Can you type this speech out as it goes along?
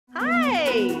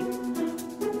Hey,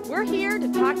 we're here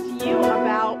to talk to you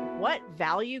about what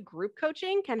value group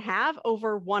coaching can have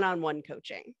over one-on-one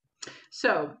coaching.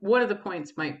 So one of the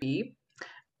points might be,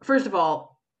 first of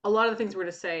all, a lot of the things we're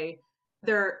to say,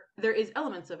 there is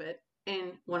elements of it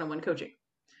in one-on-one coaching.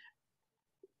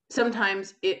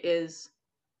 Sometimes it is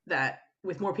that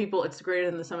with more people, it's greater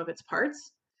than the sum of its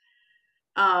parts.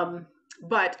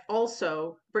 But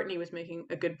also, Brittany was making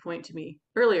a good point to me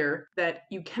earlier that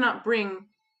you cannot bring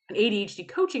an ADHD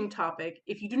coaching topic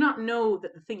if you do not know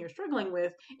that the thing you're struggling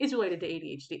with is related to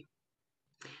ADHD.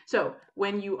 So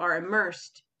when you are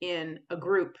immersed in a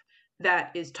group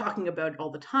that is talking about it all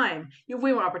the time, you have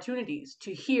way more opportunities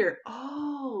to hear,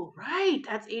 oh, right,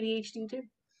 that's ADHD too.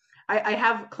 I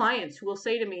have clients who will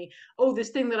say to me, oh,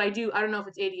 this thing that I do, I don't know if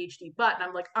it's ADHD, but, and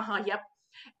I'm like, yep.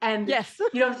 And Yes.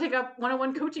 you don't have to take up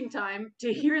one-on-one coaching time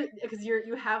to hear it because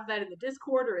you have that in the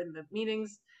Discord or in the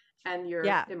meetings and you're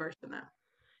immersed in that.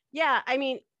 Yeah. I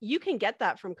mean, you can get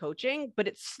that from coaching, but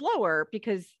it's slower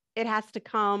because it has to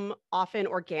come often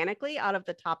organically out of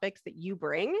the topics that you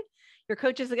bring. Your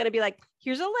coaches are going to be like,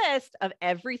 here's a list of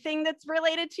everything that's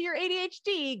related to your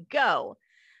ADHD, go.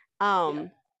 And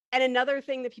another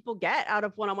thing that people get out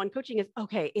of one-on-one coaching is,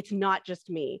 okay, it's not just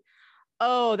me.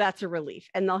 Oh, that's a relief.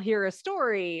 And they'll hear a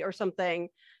story or something,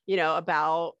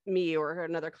 about me or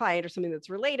another client or something that's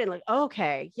related. Like,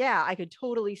 okay, yeah, I could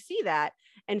totally see that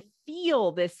and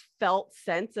feel this felt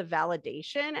sense of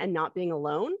validation and not being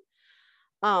alone.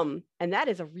 And that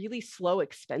is a really slow,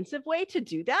 expensive way to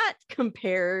do that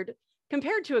compared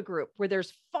to a group where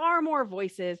there's far more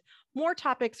voices, more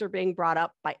topics are being brought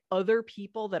up by other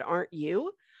people that aren't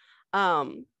you,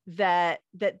 that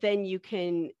then you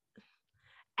can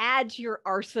add to your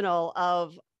arsenal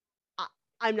of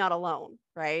I'm not alone,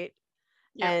 right?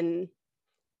 Yeah.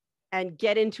 And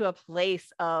get into a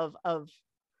place of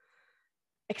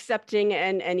accepting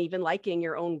and even liking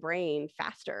your own brain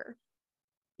faster.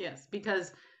 Yes,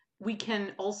 because we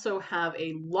can also have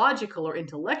a logical or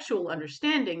intellectual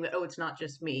understanding that, oh, it's not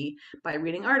just me, by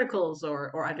reading articles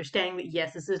or understanding that,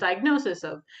 yes, this is a diagnosis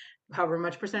of however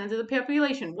much percentage of the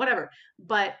population, whatever.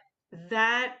 But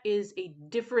that is a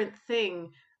different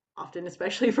thing, often,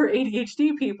 especially for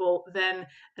ADHD people, than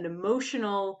an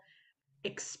emotional,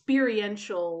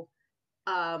 experiential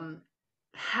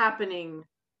happening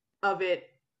of it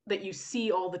that you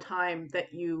see all the time,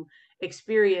 that you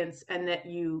experience and that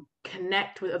you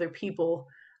connect with other people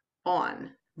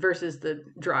on versus the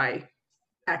dry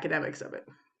academics of it.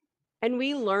 And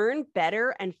we learn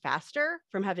better and faster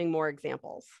from having more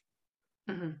examples.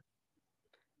 Mm-hmm.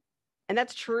 And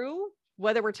that's true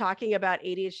whether we're talking about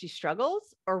ADHD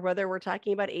struggles or whether we're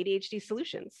talking about ADHD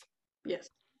solutions. Yes.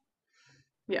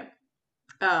 Yeah.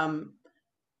 And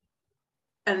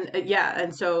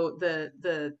so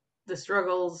the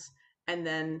struggles and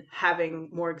then having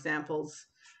more examples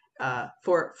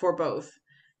for both,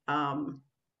 and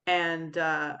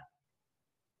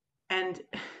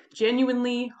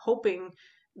genuinely hoping,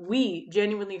 we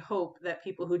genuinely hope that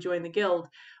people who join the Guild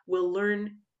will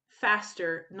learn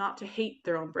faster not to hate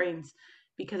their own brains,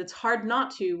 because it's hard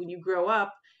not to when you grow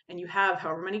up and you have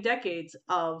however many decades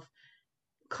of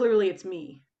clearly it's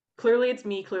me, clearly it's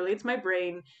my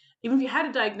brain. Even if you had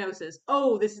a diagnosis,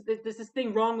 oh, this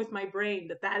thing wrong with my brain,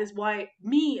 that is why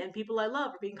me and people I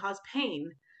love are being caused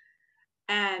pain.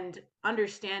 And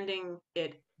understanding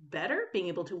it better, being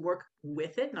able to work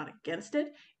with it, not against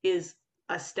it, is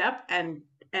a step. And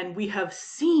we have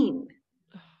seen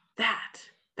that.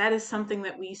 That is something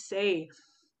that we say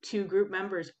to group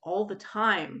members all the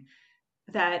time,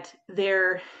 that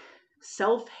their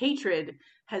self-hatred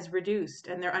has reduced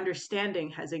and their understanding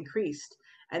has increased.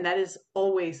 And that is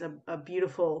always a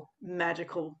beautiful,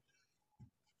 magical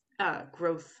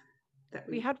growth that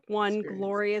we had one experience.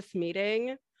 Glorious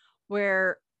meeting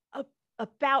where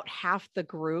about half the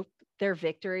group, their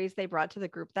victories they brought to the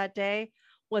group that day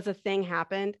was a thing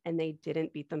happened and they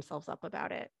didn't beat themselves up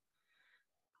about it.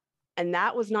 And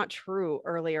that was not true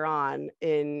earlier on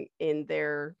in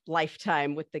their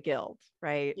lifetime with the Guild,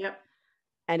 right? Yep.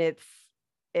 And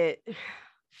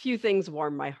few things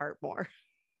warm my heart more.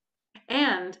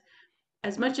 And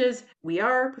as much as we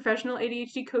are professional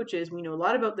ADHD coaches, we know a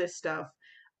lot about this stuff,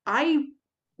 I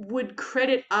would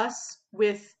credit us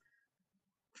with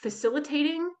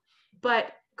facilitating,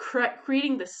 but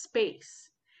creating the space.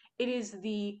 It is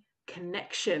the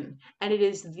connection and it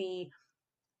is the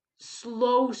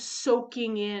slow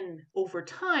soaking in over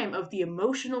time of the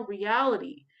emotional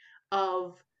reality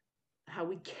of how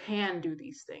we can do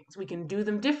these things. We can do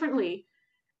them differently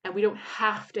and we don't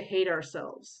have to hate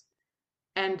ourselves.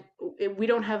 And we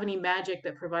don't have any magic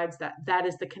that provides that. That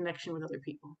is the connection with other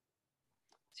people.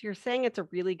 So you're saying it's a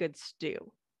really good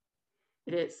stew.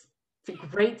 It is. It's a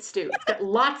great stew. It's got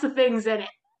lots of things in it.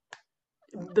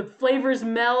 The flavors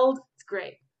meld. It's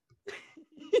great.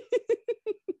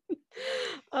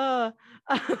 uh,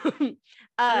 um, uh,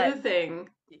 Another thing.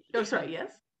 Oh, sorry.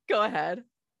 Yes. go ahead.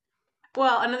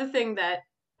 Well, another thing that,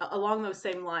 along those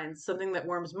same lines, something that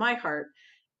warms my heart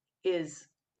is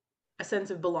a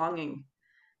sense of belonging,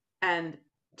 and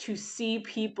to see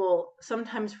people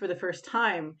sometimes for the first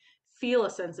time feel a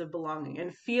sense of belonging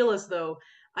and feel as though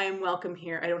I am welcome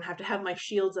here. I don't have to have my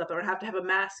shields up. I don't have to have a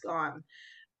mask on.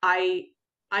 I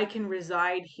I can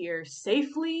reside here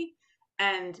safely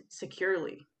and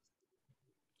securely.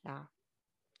 Yeah.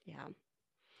 Yeah.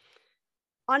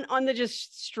 On the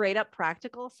just straight up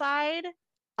practical side,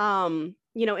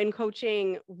 in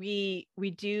coaching, we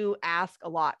do ask a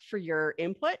lot for your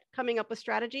input coming up with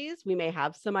strategies. We may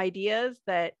have some ideas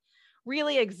that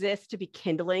really exist to be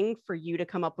kindling for you to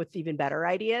come up with even better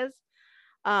ideas.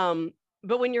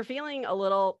 But when you're feeling a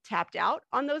little tapped out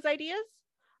on those ideas,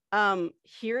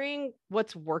 hearing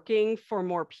what's working for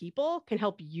more people can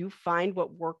help you find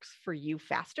what works for you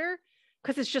faster,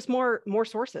 because it's just more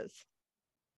sources.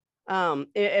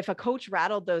 If a coach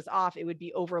rattled those off, it would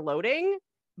be overloading.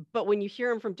 But when you hear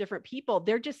them from different people,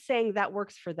 they're just saying that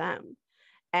works for them.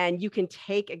 And you can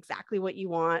take exactly what you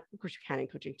want. Of course, you can in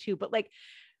coaching too, but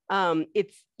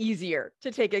it's easier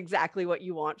to take exactly what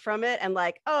you want from it. And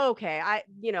oh, okay,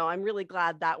 I'm really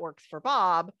glad that works for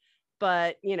Bob,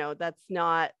 but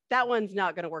that one's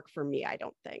not going to work for me, I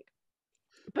don't think.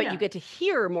 But you get to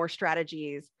hear more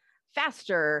strategies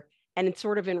faster and it's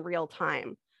sort of in real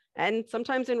time. And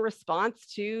sometimes in response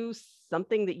to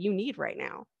something that you need right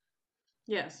now.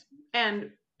 Yes.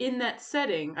 And in that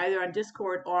setting, either on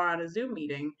Discord or on a Zoom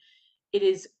meeting, it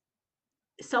is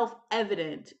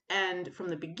self-evident and from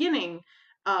the beginning,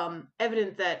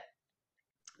 evident that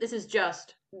this is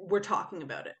just, we're talking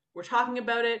about it. We're talking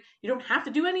about it. You don't have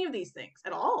to do any of these things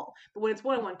at all. But when it's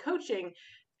one-on-one coaching,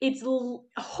 it's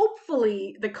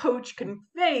hopefully the coach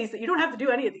conveys that you don't have to do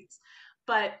any of these.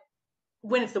 But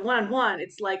when it's the one-on-one,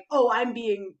 it's like, oh, I'm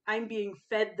being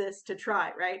fed this to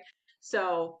try, right?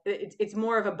 So it's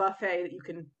more of a buffet that you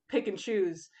can pick and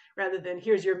choose rather than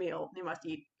here's your meal. You must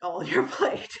eat all your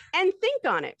plate. And think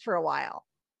on it for a while,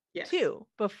 yes, too,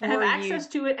 before and have access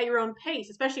to it at your own pace,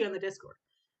 especially on the Discord.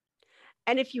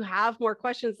 And if you have more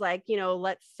questions,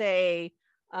 let's say,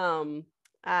 I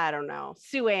don't know,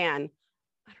 Sue Ann.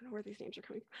 I don't know where these names are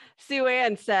coming from. Sue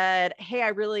Ann said, hey, I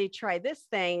really tried this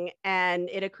thing and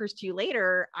it occurs to you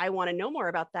later, I want to know more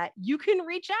about that. You can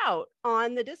reach out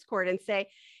on the Discord and say,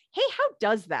 hey, how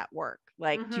does that work?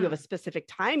 Do you have a specific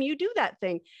time you do that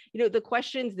thing? The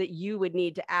questions that you would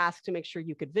need to ask to make sure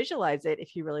you could visualize it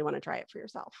if you really want to try it for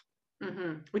yourself.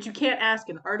 Which you can't ask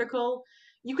an article.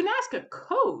 You can ask a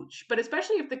coach, but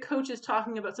especially if the coach is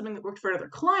talking about something that worked for another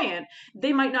client,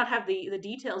 they might not have the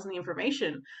details and the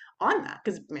information on that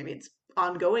because maybe it's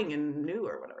ongoing and new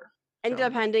or whatever. And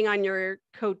depending on your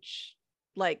coach,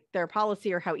 their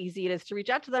policy or how easy it is to reach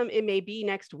out to them, it may be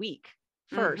next week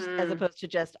first, as opposed to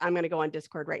just, I'm going to go on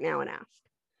Discord right now and ask.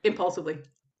 Impulsively.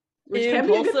 Which can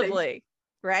be a good thing.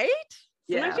 Right?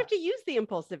 Yeah. Sometimes you have to use the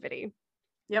impulsivity.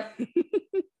 Yep.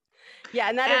 Yeah,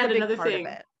 and that is a big part of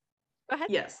it. Go ahead.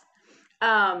 Yes.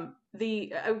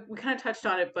 We kind of touched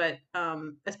on it, but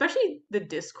especially the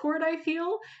Discord, I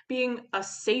feel, being a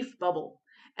safe bubble.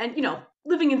 And,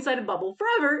 living inside a bubble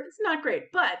forever, it's not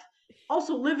great. But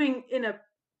also living in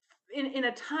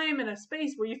a time and a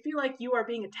space where you feel like you are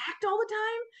being attacked all the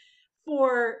time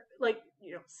for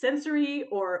sensory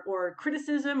or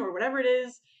criticism or whatever it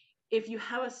is. If you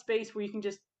have a space where you can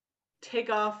just take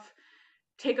off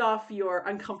your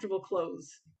uncomfortable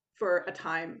clothes for a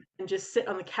time and just sit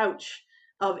on the couch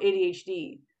of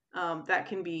ADHD, that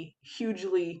can be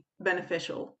hugely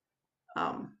beneficial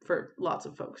for lots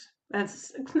of folks. And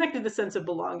it's connected to the sense of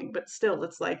belonging, but still,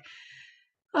 it's like,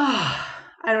 I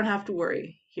don't have to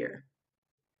worry here.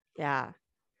 Yeah.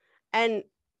 And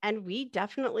we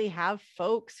definitely have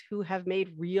folks who have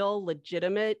made real,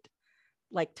 legitimate,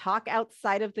 talk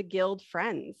outside of the guild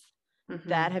friends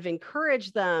that have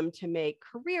encouraged them to make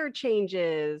career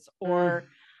changes or,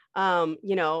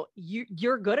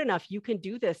 you're good enough. You can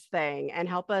do this thing and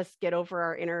help us get over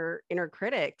our inner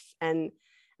critics. And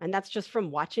that's just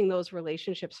from watching those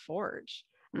relationships forge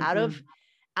out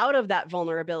of that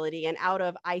vulnerability and out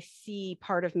of, I see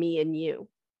part of me in you.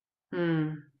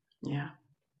 Yeah,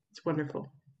 it's wonderful.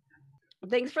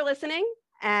 Thanks for listening.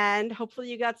 And hopefully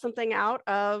you got something out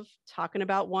of talking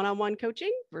about one-on-one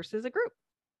coaching versus a group.